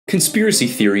Conspiracy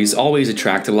theories always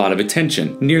attract a lot of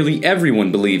attention. Nearly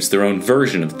everyone believes their own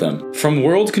version of them. From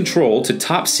world control to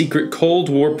top-secret Cold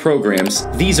War programs,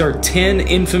 these are 10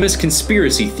 infamous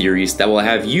conspiracy theories that will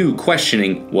have you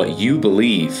questioning what you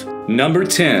believe. Number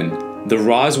 10. The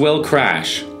Roswell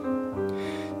Crash.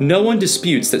 No one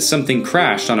disputes that something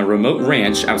crashed on a remote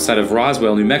ranch outside of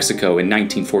Roswell, New Mexico in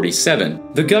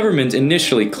 1947. The government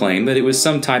initially claimed that it was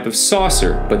some type of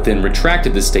saucer, but then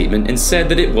retracted the statement and said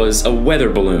that it was a weather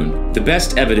balloon. The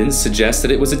best evidence suggests that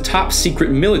it was a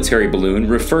top-secret military balloon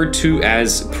referred to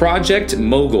as Project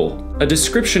Mogul. A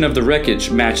description of the wreckage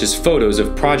matches photos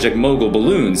of Project Mogul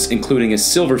balloons, including a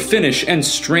silver finish and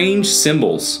strange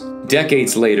symbols.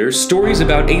 Decades later, stories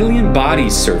about alien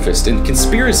bodies surfaced, and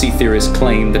conspiracy theorists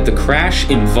claimed that the crash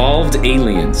involved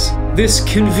aliens. This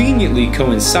conveniently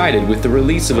coincided with the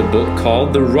release of a book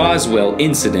called The Roswell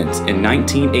Incident in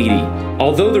 1980.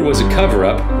 Although there was a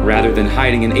cover-up, rather than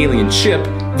hiding an alien ship,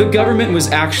 the government was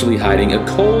actually hiding a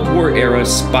Cold War-era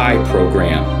spy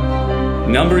program.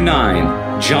 Number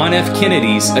 9. John F.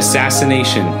 Kennedy's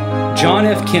assassination. John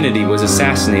F. Kennedy was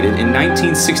assassinated in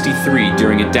 1963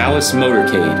 during a Dallas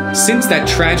motorcade. Since that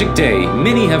tragic day,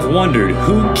 many have wondered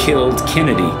who killed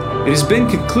Kennedy. It has been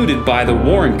concluded by the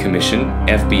Warren Commission,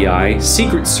 FBI,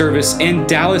 Secret Service, and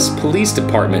Dallas Police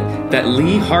Department that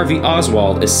Lee Harvey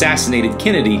Oswald assassinated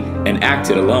Kennedy and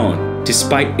acted alone.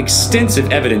 Despite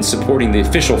extensive evidence supporting the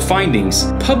official findings,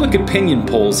 public opinion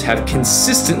polls have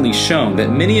consistently shown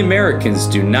that many Americans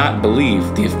do not believe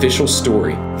the official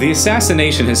story. The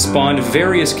assassination has spawned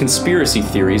various conspiracy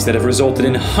theories that have resulted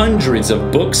in hundreds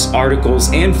of books,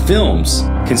 articles, and films.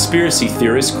 Conspiracy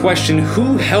theorists question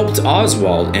who helped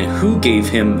Oswald and who gave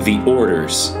him the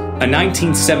orders. A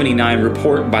 1979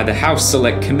 report by the House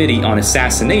Select Committee on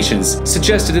Assassinations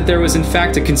suggested that there was in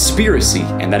fact a conspiracy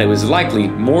and that it was likely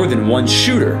more than one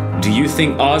shooter. Do you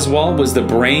think Oswald was the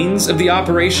brains of the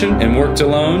operation and worked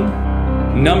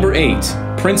alone? Number 8.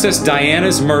 Princess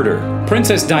Diana's murder.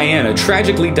 Princess Diana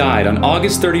tragically died on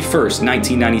August 31st,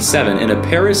 1997 in a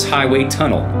Paris highway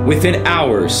tunnel. Within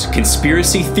hours,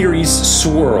 conspiracy theories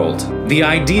swirled. The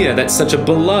idea that such a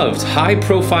beloved,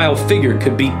 high-profile figure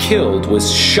could be killed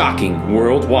was shocking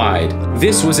worldwide.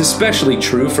 This was especially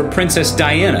true for Princess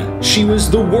Diana. She was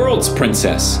the world's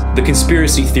princess. The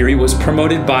conspiracy theory was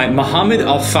promoted by Mohammed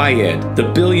Al Fayed,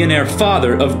 the billionaire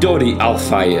father of Dodi Al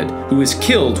Fayed, who was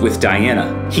killed with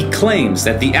Diana. He claims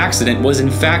that the accident was in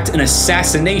fact an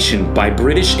assassination by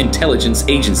British intelligence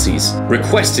agencies,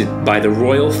 requested by the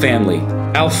royal family.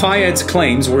 Al Fayed's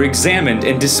claims were examined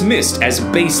and dismissed as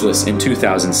baseless in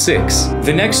 2006.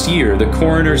 The next year, the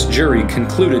coroner's jury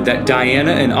concluded that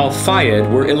Diana and Al Fayed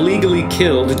were illegally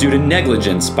killed due to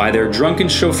negligence by their drunken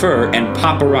chauffeur and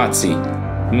paparazzi.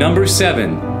 Number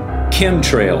 7.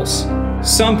 Chemtrails.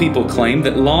 Some people claim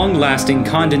that long-lasting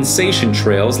condensation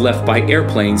trails left by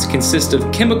airplanes consist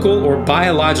of chemical or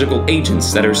biological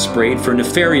agents that are sprayed for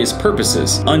nefarious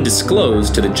purposes,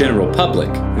 undisclosed to the general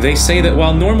public. They say that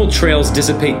while normal trails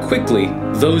dissipate quickly,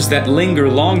 those that linger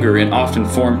longer and often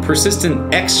form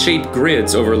persistent X-shaped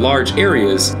grids over large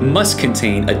areas must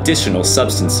contain additional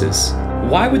substances.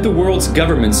 Why would the world's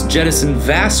governments jettison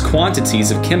vast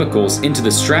quantities of chemicals into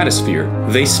the stratosphere?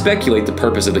 They speculate the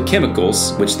purpose of the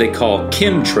chemicals, which they call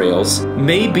chemtrails,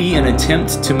 may be an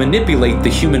attempt to manipulate the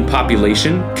human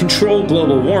population, control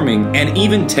global warming, and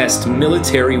even test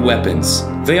military weapons.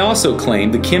 They also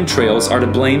claim the chemtrails are to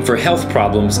blame for health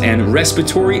problems and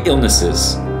respiratory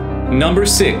illnesses. Number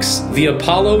 6. The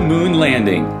Apollo Moon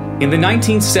Landing. In the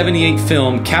 1978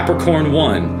 film Capricorn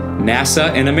 1, NASA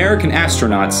and American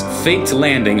astronauts faked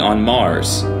landing on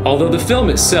Mars. Although the film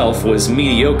itself was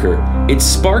mediocre, it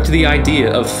sparked the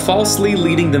idea of falsely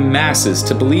leading the masses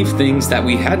to believe things that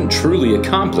we hadn't truly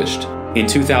accomplished. In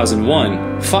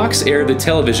 2001, Fox aired the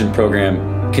television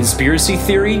program Conspiracy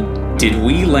Theory? Did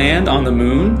We Land on the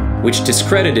Moon? Which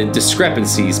discredited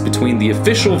discrepancies between the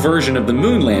official version of the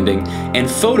moon landing and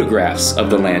photographs of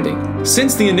the landing.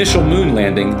 Since the initial moon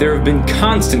landing, there have been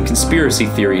constant conspiracy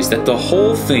theories that the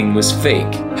whole thing was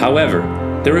fake. However,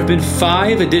 there have been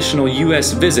 5 additional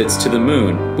US visits to the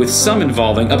moon, with some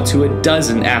involving up to a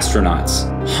dozen astronauts.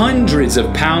 Hundreds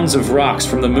of pounds of rocks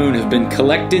from the moon have been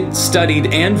collected,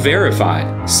 studied, and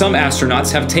verified. Some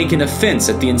astronauts have taken offense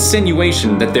at the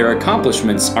insinuation that their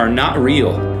accomplishments are not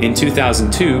real. In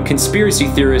 2002, conspiracy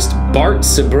theorist Bart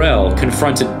Sibrel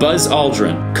confronted Buzz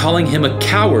Aldrin, calling him a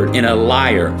coward and a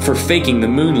liar for faking the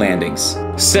moon landings.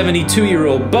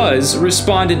 72-year-old Buzz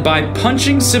responded by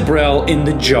punching Sibrel in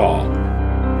the jaw.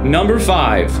 Number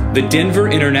 5. The Denver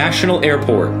International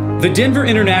Airport. The Denver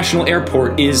International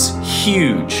Airport is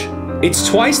huge. It's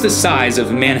twice the size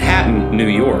of Manhattan, New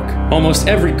York. Almost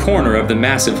every corner of the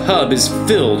massive hub is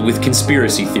filled with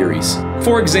conspiracy theories.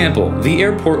 For example, the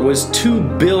airport was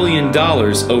 $2 billion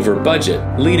over budget,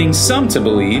 leading some to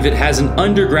believe it has an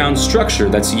underground structure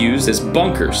that's used as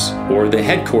bunkers, or the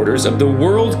headquarters of the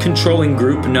world-controlling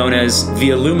group known as the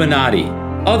Illuminati.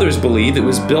 Others believe it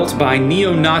was built by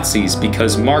neo-Nazis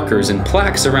because markers and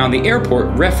plaques around the airport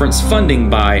reference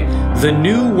funding by the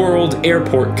New World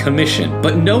Airport Commission,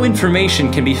 but no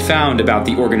information can be found about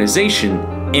the organization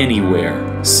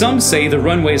anywhere. Some say the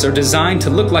runways are designed to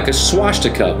look like a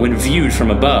swastika when viewed from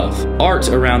above. Art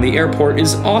around the airport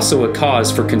is also a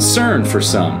cause for concern for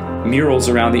some. Murals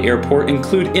around the airport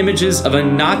include images of a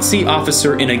Nazi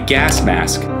officer in a gas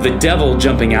mask, the devil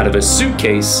jumping out of a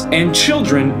suitcase, and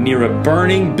children near a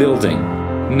burning building.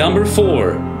 Number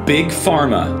 4. Big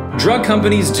Pharma. Drug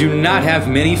companies do not have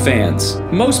many fans.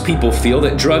 Most people feel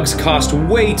that drugs cost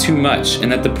way too much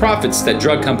and that the profits that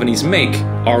drug companies make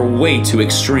are way too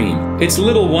extreme. It's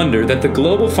little wonder that the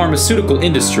global pharmaceutical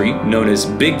industry, known as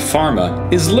Big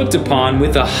Pharma, is looked upon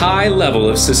with a high level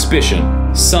of suspicion.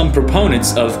 Some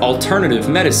proponents of alternative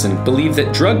medicine believe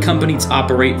that drug companies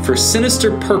operate for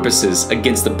sinister purposes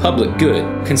against the public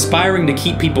good, conspiring to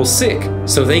keep people sick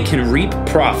so they can reap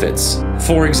profits.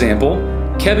 For example,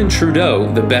 Kevin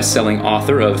Trudeau, the best-selling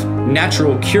author of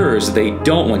Natural Cures They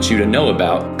Don't Want You to Know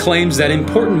About, claims that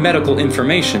important medical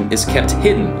information is kept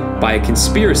hidden by a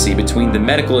conspiracy between the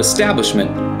medical establishment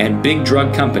and big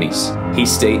drug companies. He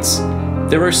states,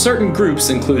 "There are certain groups,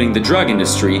 including the drug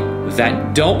industry,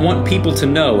 that don't want people to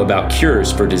know about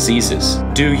cures for diseases.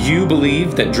 Do you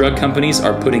believe that drug companies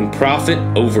are putting profit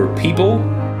over people?"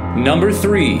 Number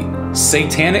 3.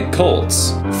 Satanic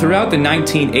cults. Throughout the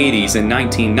 1980s and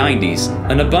 1990s,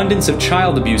 an abundance of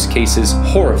child abuse cases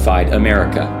horrified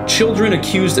America. Children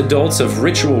accused adults of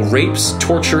ritual rapes,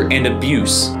 torture, and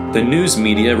abuse. The news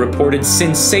media reported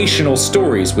sensational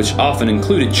stories which often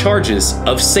included charges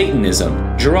of Satanism.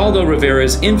 Geraldo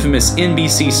Rivera's infamous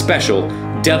NBC special,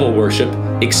 Devil Worship: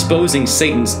 Exposing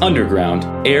Satan's Underground,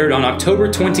 aired on October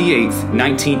 28,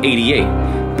 1988.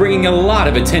 Bringing a lot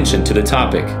of attention to the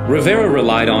topic. Rivera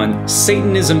relied on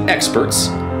Satanism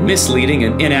experts, misleading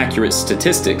and inaccurate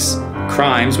statistics,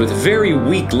 crimes with very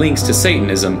weak links to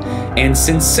Satanism, and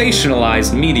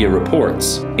sensationalized media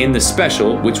reports. In the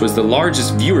special, which was the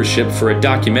largest viewership for a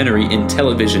documentary in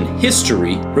television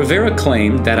history, Rivera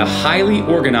claimed that a highly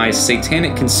organized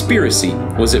satanic conspiracy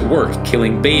was at work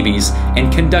killing babies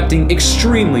and conducting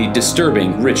extremely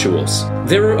disturbing rituals.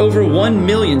 There are over 1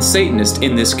 million Satanists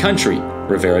in this country,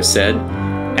 Rivera said,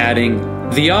 adding,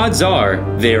 "The odds are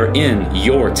they're in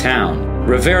your town."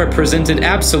 Rivera presented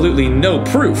absolutely no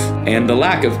proof, and the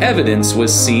lack of evidence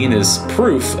was seen as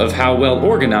proof of how well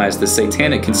organized the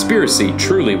satanic conspiracy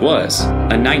truly was.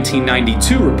 A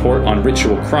 1992 report on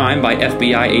ritual crime by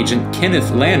FBI agent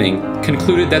Kenneth Lanning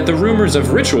concluded that the rumors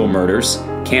of ritual murders,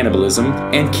 cannibalism,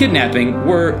 and kidnapping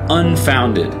were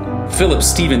unfounded. Philip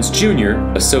Stevens Jr.,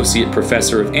 associate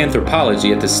professor of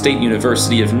anthropology at the State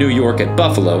University of New York at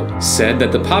Buffalo, said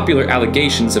that the popular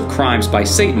allegations of crimes by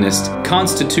Satanists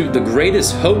constitute the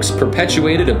greatest hoax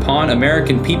perpetuated upon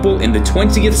American people in the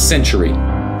 20th century.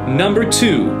 Number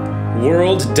 2.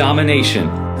 World domination.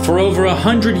 For over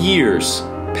 100 years,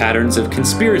 patterns of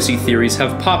conspiracy theories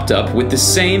have popped up with the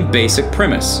same basic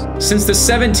premise. Since the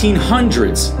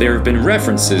 1700s, there have been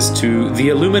references to the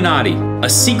Illuminati, a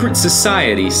secret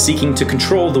society seeking to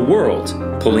control the world,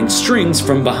 pulling strings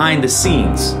from behind the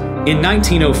scenes. In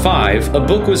 1905, a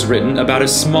book was written about a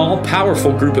small,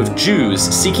 powerful group of Jews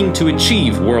seeking to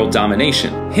achieve world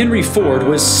domination. Henry Ford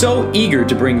was so eager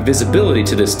to bring visibility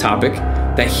to this topic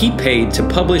that he paid to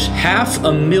publish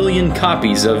 500,000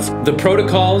 copies of The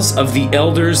Protocols of the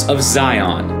Elders of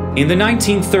Zion. In the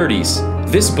 1930s,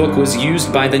 this book was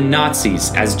used by the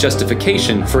Nazis as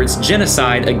justification for its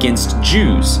genocide against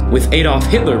Jews, with Adolf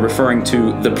Hitler referring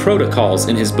to the Protocols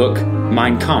in his book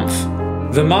Mein Kampf.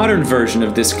 The modern version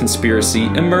of this conspiracy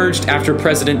emerged after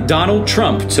President Donald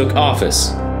Trump took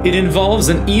office. It involves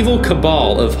an evil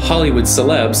cabal of Hollywood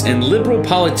celebs and liberal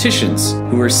politicians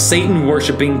who are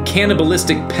Satan-worshipping,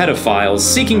 cannibalistic pedophiles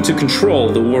seeking to control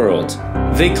the world.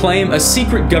 They claim a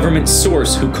secret government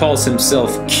source who calls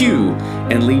himself Q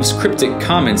and leaves cryptic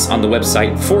comments on the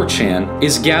website 4chan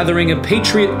is gathering a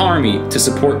patriot army to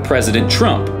support President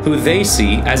Trump, who they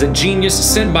see as a genius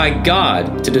sent by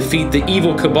God to defeat the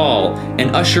evil cabal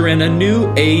and usher in a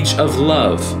new age of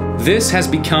love. This has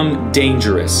become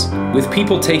dangerous, with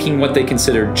people taking what they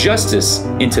consider justice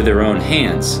into their own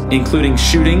hands, including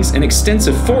shootings and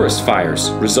extensive forest fires,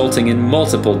 resulting in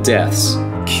multiple deaths.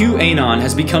 QAnon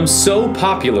has become so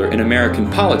popular in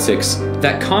American politics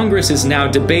that Congress is now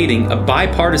debating a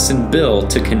bipartisan bill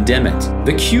to condemn it.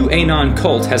 The QAnon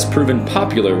cult has proven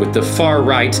popular with the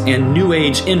far-right and New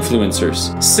Age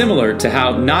influencers, similar to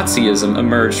how Nazism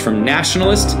emerged from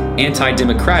nationalist,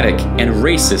 anti-democratic, and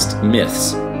racist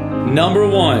myths. Number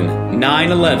 1.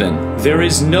 9/11. There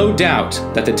is no doubt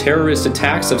that the terrorist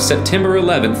attacks of September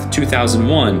 11th,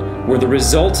 2001 were the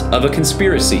result of a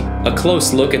conspiracy. A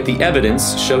close look at the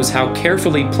evidence shows how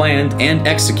carefully planned and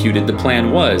executed the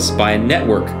plan was by a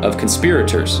network of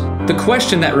conspirators. The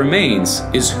question that remains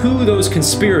is who those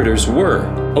conspirators were.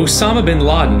 Osama bin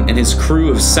Laden and his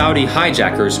crew of Saudi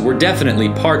hijackers were definitely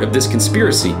part of this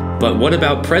conspiracy. But what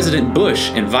about President Bush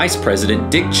and Vice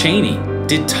President Dick Cheney?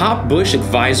 Did top Bush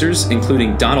advisors,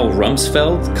 including Donald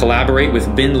Rumsfeld, collaborate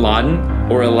with bin Laden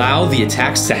or allow the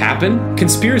attacks to happen?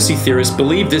 Conspiracy theorists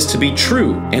believe this to be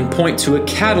true and point to a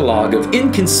catalog of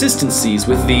inconsistencies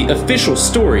with the official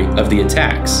story of the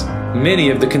attacks.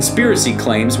 Many of the conspiracy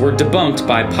claims were debunked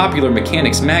by Popular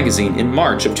Mechanics magazine in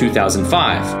March of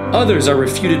 2005. Others are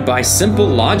refuted by simple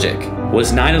logic.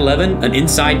 Was 9/11 an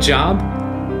inside job?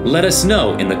 Let us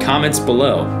know in the comments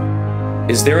below.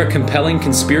 Is there a compelling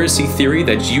conspiracy theory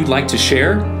that you'd like to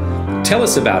share? Tell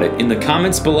us about it in the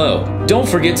comments below. Don't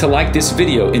forget to like this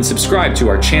video and subscribe to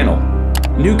our channel.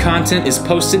 New content is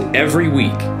posted every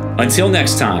week. Until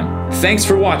next time, thanks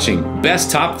for watching Best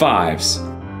Top 5s.